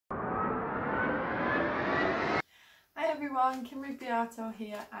everyone, Kim Rigby Artho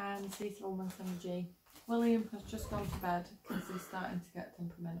here and C717G. William has just gone to bed because he's starting to get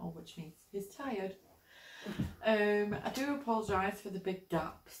temperamental, which means he's tired. I do apologise for the big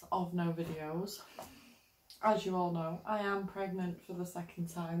gaps of no videos. As you all know, I am pregnant for the second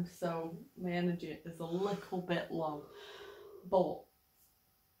time, so my energy is a little bit low. But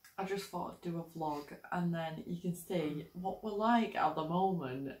I just thought I'd do a vlog and then you can see what we're like at the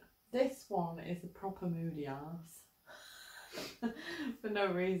moment. This one is a proper moody ass. For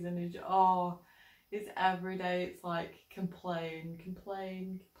no reason. It's every day. It's like complain,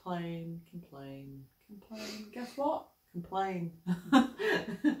 complain, complain, complain, complain. Guess what? Complain.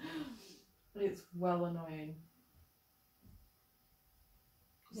 It's well annoying.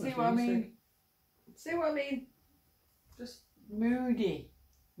 See what I mean? See what I mean? Just moody.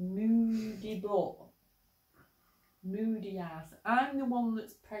 Moody butt. Moody ass. I'm the one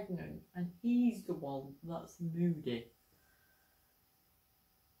that's pregnant and he's the one that's moody.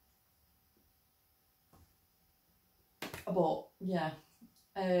 But yeah,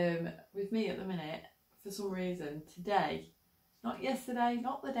 with me at the minute, for some reason today, not yesterday,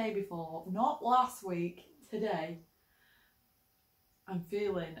 not the day before, not last week, today, I'm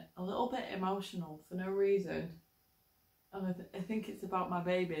feeling a little bit emotional for no reason. And I think it's about my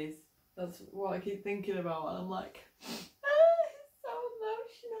babies. That's what I keep thinking about, and I'm like, it's so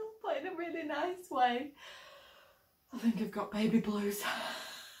emotional, but in a really nice way. I think I've got baby blues.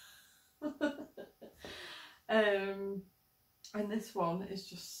 And this one is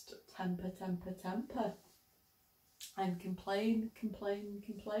just temper, temper, temper. And complain, complain,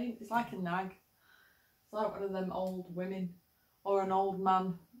 complain. It's like a nag. It's like one of them old women, or an old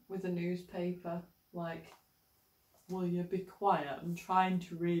man with a newspaper, like, will you be quiet? I'm trying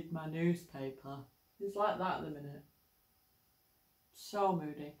to read my newspaper. It's like that at the minute. So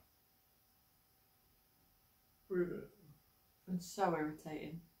moody. And so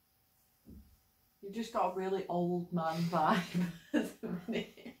irritating. You just got a really old man vibe at the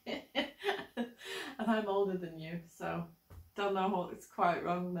minute. And I'm older than you, so don't know what's quite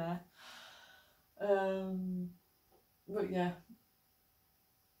wrong there. But yeah.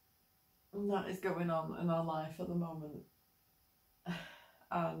 And that is going on in our life at the moment.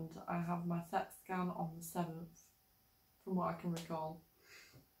 And I have my set scan on the 7th, from what I can recall.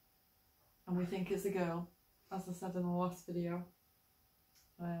 And we think it's a girl, as I said in the last video.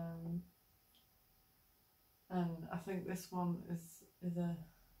 And I think this one is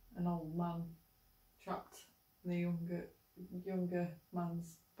an old man trapped in a younger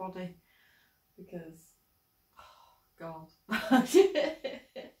man's body, because, oh God.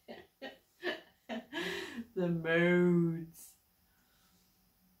 The moods.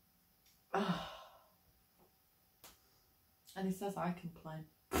 And he says I complain.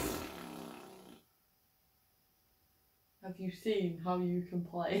 Have you seen how you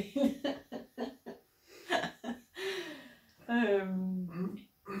complain?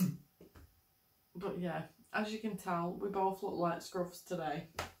 But yeah, as you can tell, we both look like scruffs today.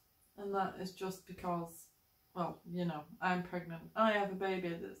 And that is just because, well, you know, I'm pregnant. I have a baby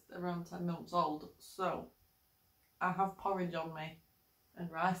that's around 10 months old, so I have porridge on me and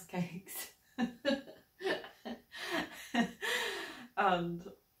rice cakes. And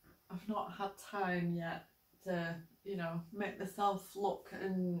I've not had time yet to, you know, make myself look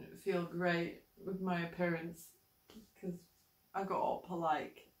and feel great with my appearance, because I got up at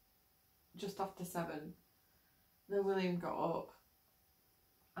like just after 7. Then William got up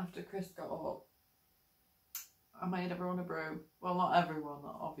after Chris got up. I made everyone a brew. Well, not everyone,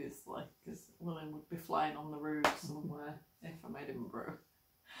 obviously, because William would be flying on the roof somewhere if I made him a brew.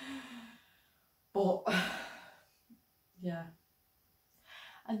 But, yeah.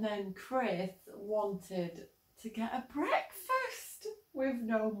 And then Chris wanted to get a breakfast with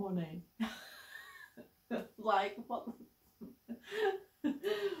no money. Like, what?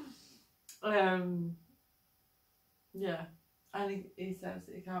 Yeah. And he says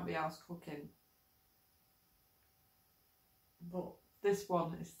that he can't be house cooking. But this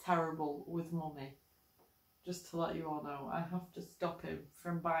one is terrible with money. Just to let you all know, I have to stop him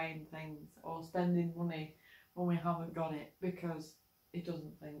from buying things or spending money when we haven't got it, because he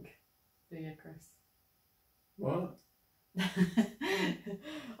doesn't think. Do you, Chris? What?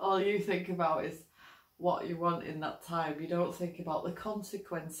 All you think about is what you want in that time. You don't think about the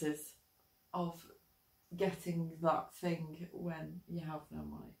consequences of getting that thing when you have no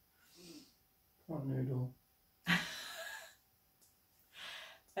money. Pot noodle.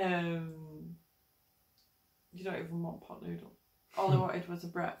 You don't even want pot noodle. All I wanted was a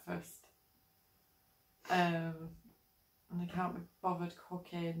breakfast. And I can't be bothered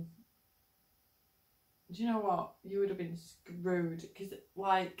cooking. Do you know what? You would have been screwed. Because,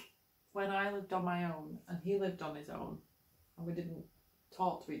 like, when I lived on my own and he lived on his own and we didn't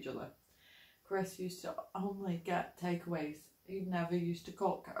talk to each other, Chris used to only get takeaways. He never used to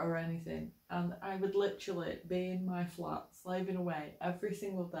cook or anything. And I would literally be in my flat, slaving away every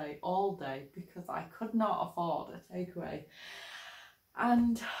single day, all day, because I could not afford a takeaway.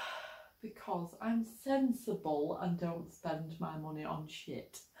 And because I'm sensible and don't spend my money on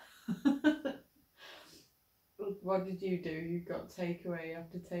shit. What did you do? You got takeaway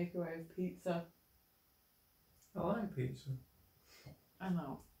after takeaway of pizza. I like pizza. I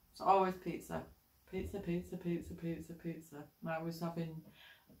know. It's always pizza. Pizza, pizza, pizza, pizza, pizza. And I was having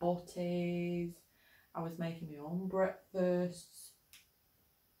butties. I was making my own breakfasts,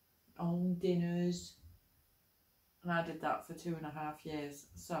 own dinners. And I did that for 2.5 years.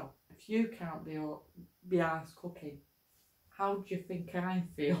 So, if you can't be arsed cooking, how do you think I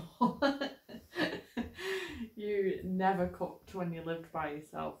feel? You never cooked when you lived by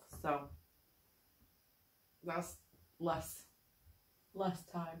yourself, so that's less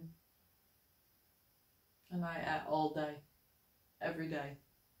time. And I ate all day, every day.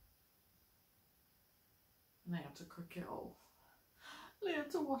 And I had to cook it all. And I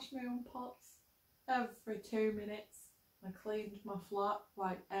had to wash my own pots every 2 minutes. I cleaned my flat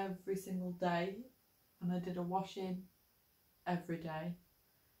like every single day. And I did a washing every day.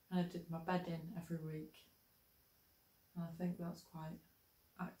 And I did my bedding every week. And I think that's quite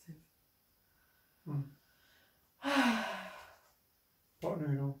active. Pot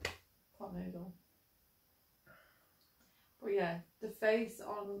noodle. Pot noodle. But yeah, the face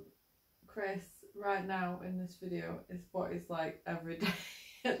on Chris right now in this video is what is like every day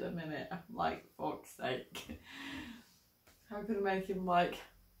at the minute. I'm like, fuck's sake. How could I make him like,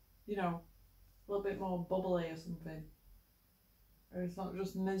 you know, a little bit more bubbly or something? Or it's not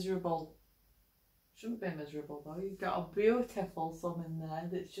just miserable. Shouldn't be miserable though. You've got a beautiful son in there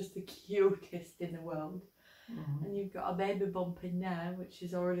that's just the cutest in the world. And you've got a baby bump in there which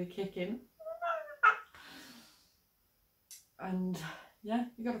is already kicking. And yeah,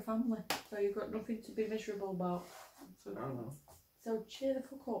 you've got a family, so you've got nothing to be miserable about. So, I know. So cheer the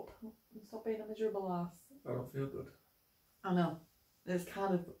fuck up and stop being a miserable ass. I don't feel good. I know. It's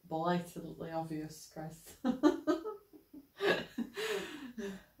kind of blatantly obvious, Chris.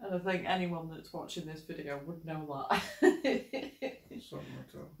 And I think anyone that's watching this video would know that. Suck my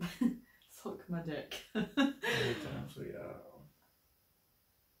tongue. Suck my dick. Every time, so yeah.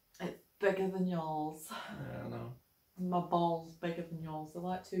 It's bigger than yours. Yeah, I know. And my ball's bigger than yours. They're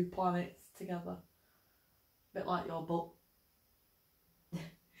like 2 planets together. A bit like your butt.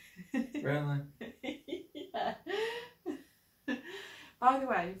 Really? Yeah. By the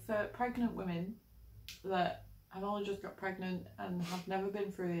way, for pregnant women that have only just got pregnant and have never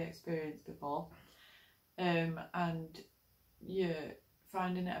been through the experience before, and you're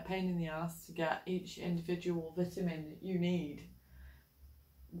finding it a pain in the ass to get each individual vitamin that you need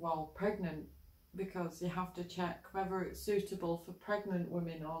while pregnant, because you have to check whether it's suitable for pregnant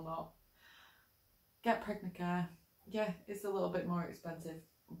women or not. Get pregnant care. Yeah, it's a little bit more expensive,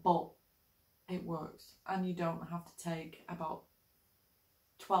 but it works, and you don't have to take about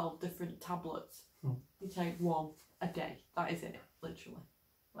 12 different tablets. You take 1 a day. That is it, literally.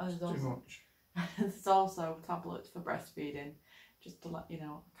 That's too much. There's also tablets for breastfeeding, just to let you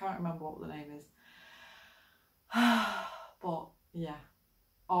know. I can't remember what the name is. But yeah,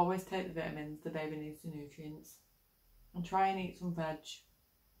 always take the vitamins. The baby needs the nutrients. And try and eat some veg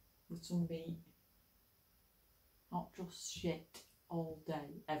with some meat. Not just shit all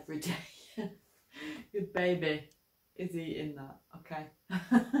day, every day. Your baby is eating that, okay?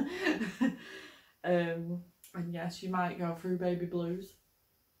 And yes, you might go through baby blues,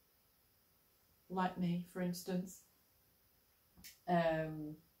 like me, for instance.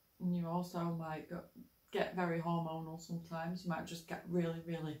 And you also might get very hormonal sometimes. You might just get really,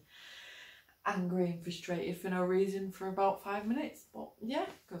 really angry and frustrated for no reason for about 5 minutes. But yeah,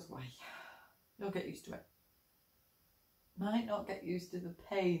 it goes away. You'll get used to it. Might not get used to the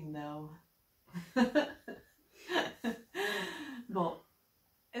pain though. But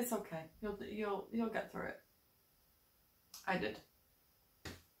it's okay. You'll get through it. I did.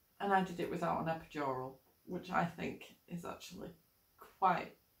 And I did it without an epidural, which I think is actually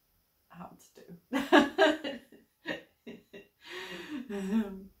quite hard to do.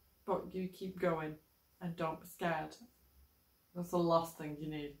 But you keep going and don't be scared. That's the last thing you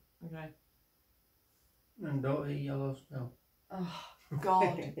need, okay? And don't eat yellow snow. Oh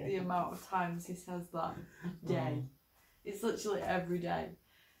God, the amount of times he says that a day. It's literally every day.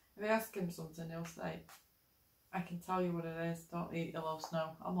 If I ask him something, he'll say, I can tell you what it is, don't eat yellow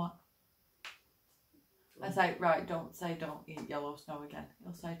snow. I'm like, I say, right, don't say don't eat yellow snow again.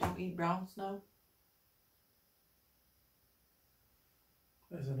 He'll say, don't eat brown snow.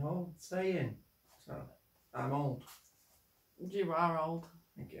 There's an old saying. So, I'm old. You are old.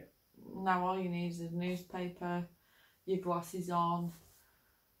 Thank you. Now all you need is a newspaper, your glasses on,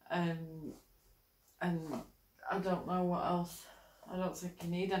 and I don't know what else. I don't think you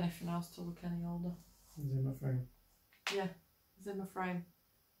need anything else to look any older. It's in my frame. Yeah, it's in my frame.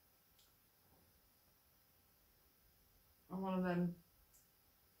 And one of them,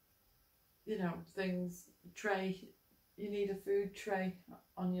 you know, things, tray, you need a food tray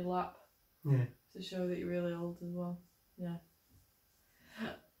on your lap. Yeah. To show that you're really old as well. Yeah.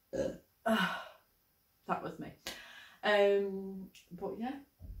 That was me. But yeah,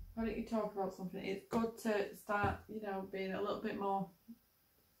 why don't you talk about something? It's good to start, you know, being a little bit more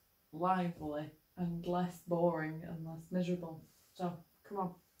lively and less boring and less miserable. So, come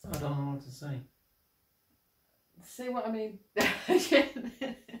on. I don't know what to say. See what I mean?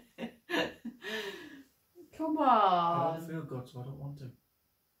 Come on. I don't feel good, so I don't want to.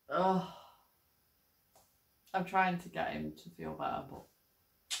 Ugh. I'm trying to get him to feel better, but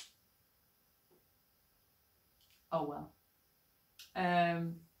oh well.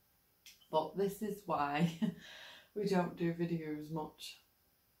 But this is why we don't do videos much.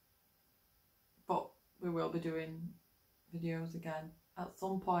 But we will be doing videos again at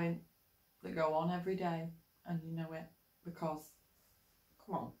some point that go on every day, and you know it, because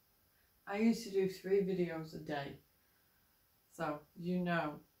come on, I used to do 3 videos a day, so you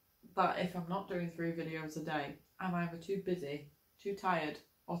know that if I'm not doing 3 videos a day, I'm either too busy, too tired,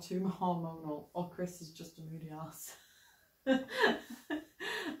 or too hormonal, or Chris is just a moody ass.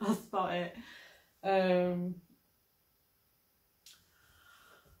 That's about it.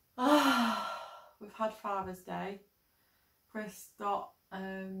 We've had Father's Day. Chris got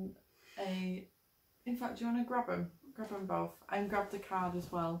in fact, do you want to grab them? Grab them both. And grab the card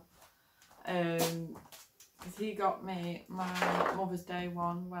as well. Because he got me my Mother's Day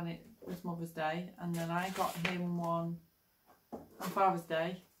one when it was Mother's Day, and then I got him one on Father's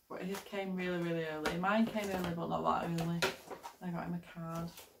Day, but his came really, really early. Mine came early, but not that early. I got him a card.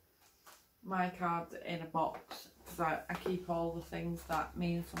 My card's in a box, because I keep all the things that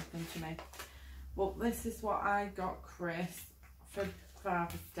mean something to me. But this is what I got Chris for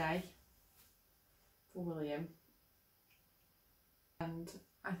Father's Day, for William. And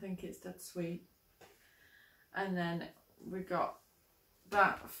I think it's dead sweet. And then we got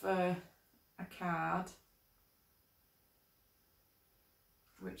that for a card,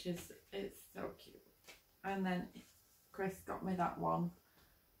 which is, it's so cute. And then Chris got me that one,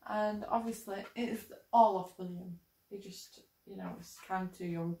 and obviously it's all off William. He just, you know, is kind of too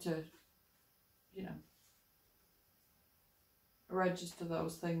young to, you know, register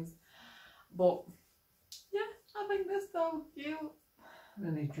those things. But yeah, I think they're so cute.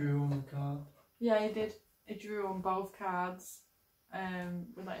 And he drew on the card. Yeah, he did. He drew on both cards.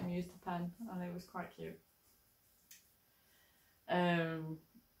 We let him use the pen, and it was quite cute.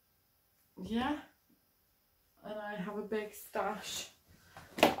 Yeah, and I have a big stash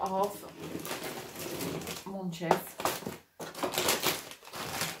of munchies.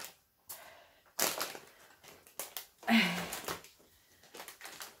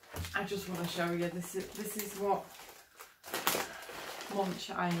 I just want to show you, this is what munch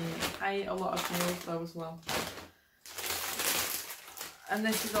I eat. I eat a lot of meals though as well. And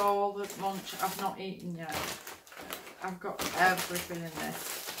this is all the munch I've not eaten yet. I've got everything in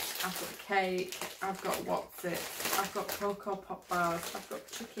this. I've got cake, I've got what's it, I've got Cocoa Pop bars, I've got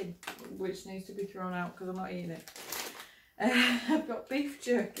chicken, which needs to be thrown out because I'm not eating it. I've got beef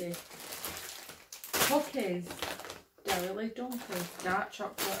jerky, cookies, Dairy Dunkers, dark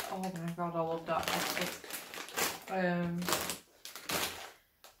chocolate. Oh my god, I love dark chocolate.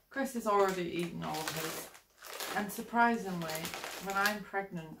 Chris has already eaten all of his. And surprisingly, when I'm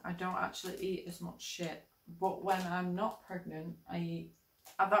pregnant, I don't actually eat as much shit. But when I'm not pregnant, I eat.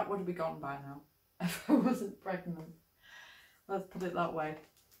 That would be gone by now if I wasn't pregnant. Let's put it that way.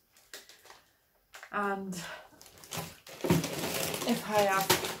 And if I have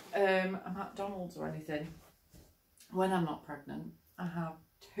a McDonald's or anything, when I'm not pregnant, I have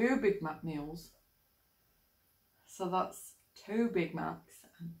 2 Big Mac meals. So that's 2 Big Macs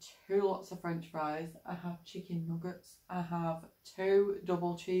and 2 lots of French fries. I have chicken nuggets. I have 2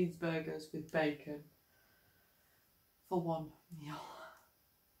 double cheeseburgers with bacon for 1 meal.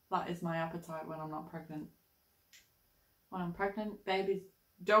 That is my appetite when I'm not pregnant. When I'm pregnant, babies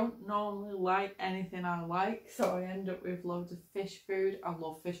don't normally like anything I like, so I end up with loads of fish food. I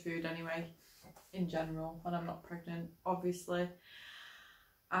love fish food anyway, in general, when I'm not pregnant, obviously.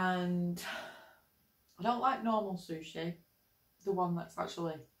 And I don't like normal sushi, the one that's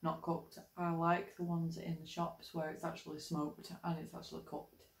actually not cooked. I like the ones in the shops where it's actually smoked and it's actually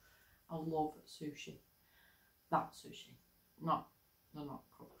cooked. I love sushi. That sushi. They're not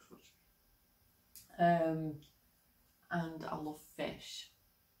cooked sushi. And I love fish.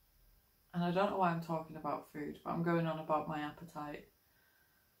 And I don't know why I'm talking about food, but I'm going on about my appetite.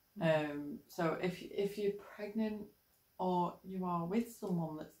 So if you're pregnant or you are with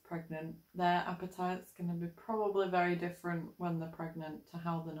someone that's pregnant, their appetite's going to be probably very different when they're pregnant to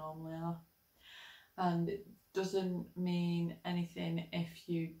how they normally are. And it doesn't mean anything if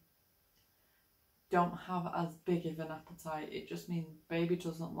you don't have as big of an appetite. It just means baby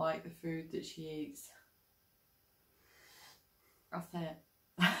doesn't like the food that she eats. That's it.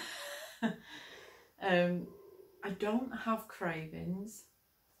 I don't have cravings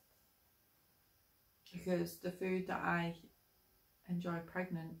because the food that I enjoy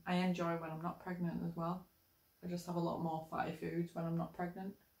pregnant, I enjoy when I'm not pregnant as well. I just have a lot more fatty foods when I'm not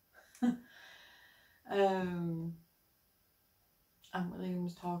pregnant. And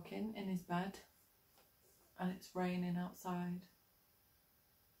William's talking in his bed and it's raining outside.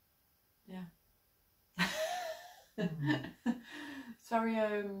 Yeah. It's very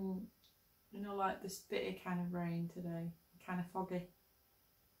you know, like the spitty kind of rain today, kind of foggy.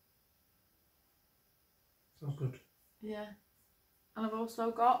 Sounds good. Yeah. And I've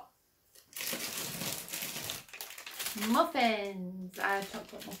also got muffins. I had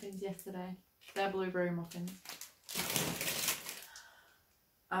chocolate muffins yesterday. They're blueberry muffins.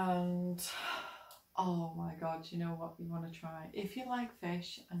 And oh my god, you know what you want to try? If you like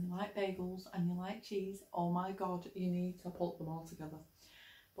fish and you like bagels and you like cheese, oh my god, you need to put them all together.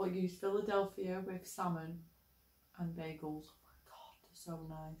 But use Philadelphia with salmon and bagels. Oh my god, they're so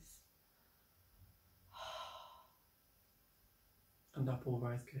nice. And apple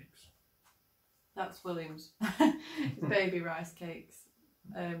rice cakes. That's William's. It's baby rice cakes.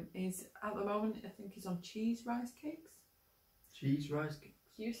 He's at the moment, I think he's on cheese rice cakes. Cheese rice cakes?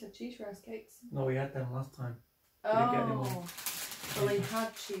 You said cheese rice cakes. No, we had them last time. Oh, well, he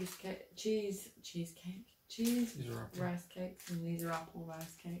had cheese rice cakes, and these are apple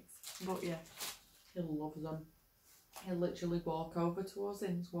rice cakes. But yeah, he loves them. He'll literally walk over to us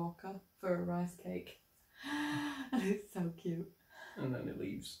in his walker for a rice cake. And it's so cute. And then it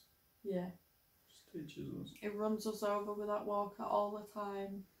leaves. Yeah. Stitches us. It runs us over with that walker all the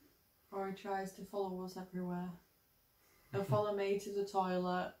time. Or he tries to follow us everywhere. He'll follow me to the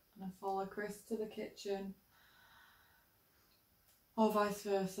toilet and I'll follow Chris to the kitchen. Or vice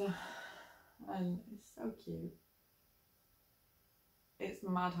versa. And it's so cute. It's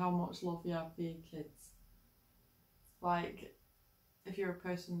mad how much love you have for your kids. Like, if you're a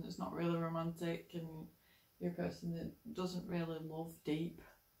person that's not really romantic and you're a person that doesn't really love deep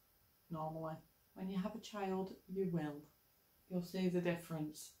normally, when you have a child, you will. You'll see the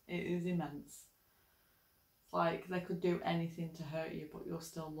difference. It is immense. It's like they could do anything to hurt you, but you'll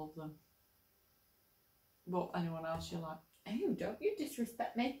still love them. But anyone else, you're like, oh, don't you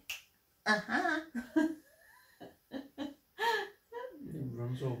disrespect me. Uh-huh. It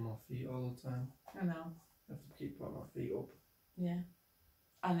runs over my feet all the time. I know. I have to keep putting my feet up. Yeah.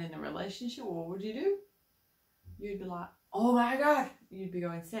 And in a relationship, what would you do? You'd be like, oh my god, you'd be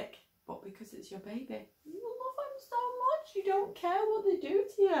going sick. But because it's your baby, you love them so much, you don't care what they do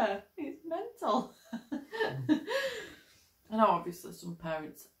to you. It's mental. I know obviously some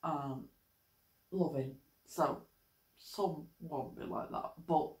parents aren't loving, so some won't be like that,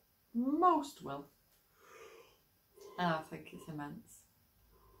 but most will. And I think it's immense.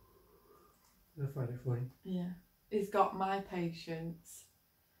 I find it funny. Yeah. He's got my patience.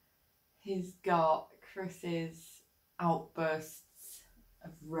 He's got Chris's outbursts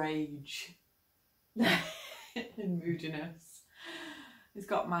of rage and moodiness. He's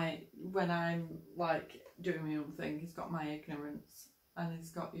got my, when I'm like doing my own thing, he's got my ignorance, and he's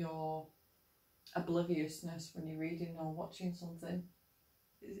got your obliviousness when you're reading or watching something.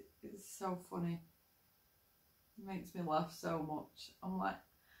 It's so funny. It makes me laugh so much. I'm like,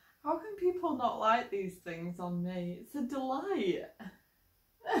 how can people not like these things on me? It's a delight.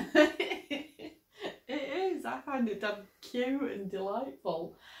 It is. I find it damn cute and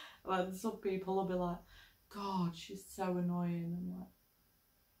delightful. And some people will be like, God, she's so annoying. I'm like,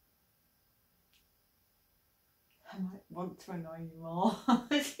 I might want to annoy you more.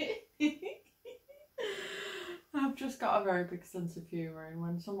 I've just got a very big sense of humour, and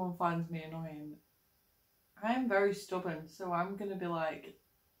when someone finds me annoying, I am very stubborn, so I'm going to be like,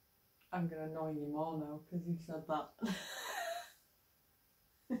 I'm going to annoy you more now because you said that.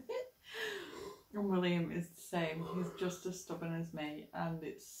 And William is the same. He's just as stubborn as me, and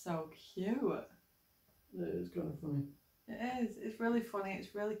it's so cute. It is kind of funny. It is. It's really funny.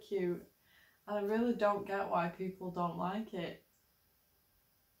 It's really cute. And I really don't get why people don't like it.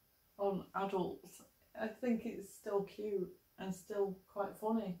 On adults, I think it's still cute and still quite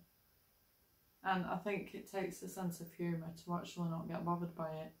funny. And I think it takes a sense of humour to actually not get bothered by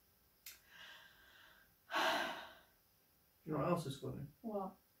it. You know what else is funny?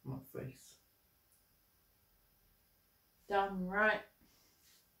 What? My face. Damn right.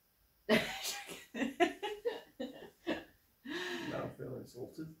 Now I feel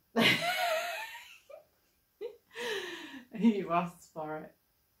insulted. You asked for it.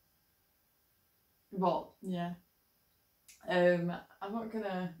 But yeah. I'm not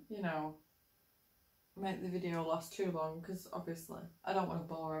gonna, you know, make the video last too long because obviously I don't want to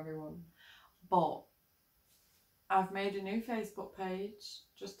bore everyone. But I've made a new Facebook page,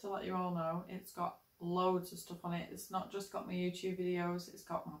 just to let you all know. It's got loads of stuff on it. It's not just got my YouTube videos, it's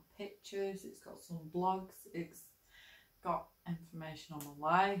got my pictures, it's got some blogs, it's got information on my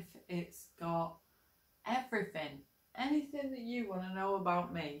life, it's got everything. Anything that you want to know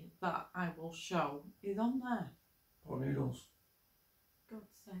about me that I will show is on there. Or noodles.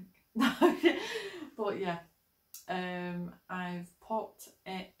 God's sake. But yeah, I've put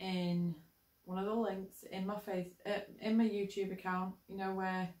it in one of the links in my in my YouTube account, you know,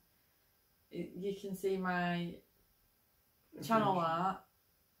 where you can see my channel art.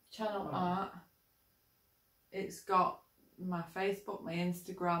 It's got my Facebook, my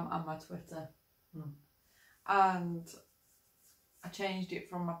Instagram and my Twitter. And I changed it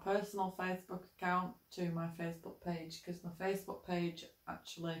from my personal Facebook account to my Facebook page because my Facebook page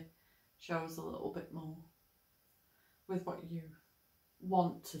actually shows a little bit more with what you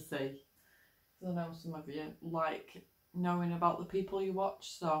want to see. Because I know some of you like knowing about the people you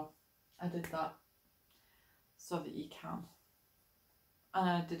watch, so I did that so that you can. And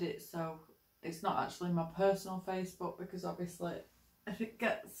I did it so it's not actually my personal Facebook because obviously if it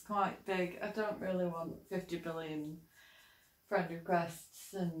gets quite big, I don't really want 50 billion friend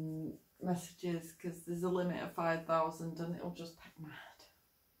requests and messages because there's a limit of 5,000 and it'll just pick mad.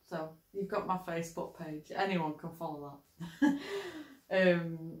 So you've got my Facebook page. Anyone can follow that.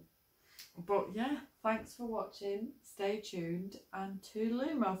 But yeah, thanks for watching. Stay tuned and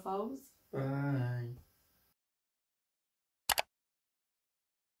toodaloo, mofos. Bye.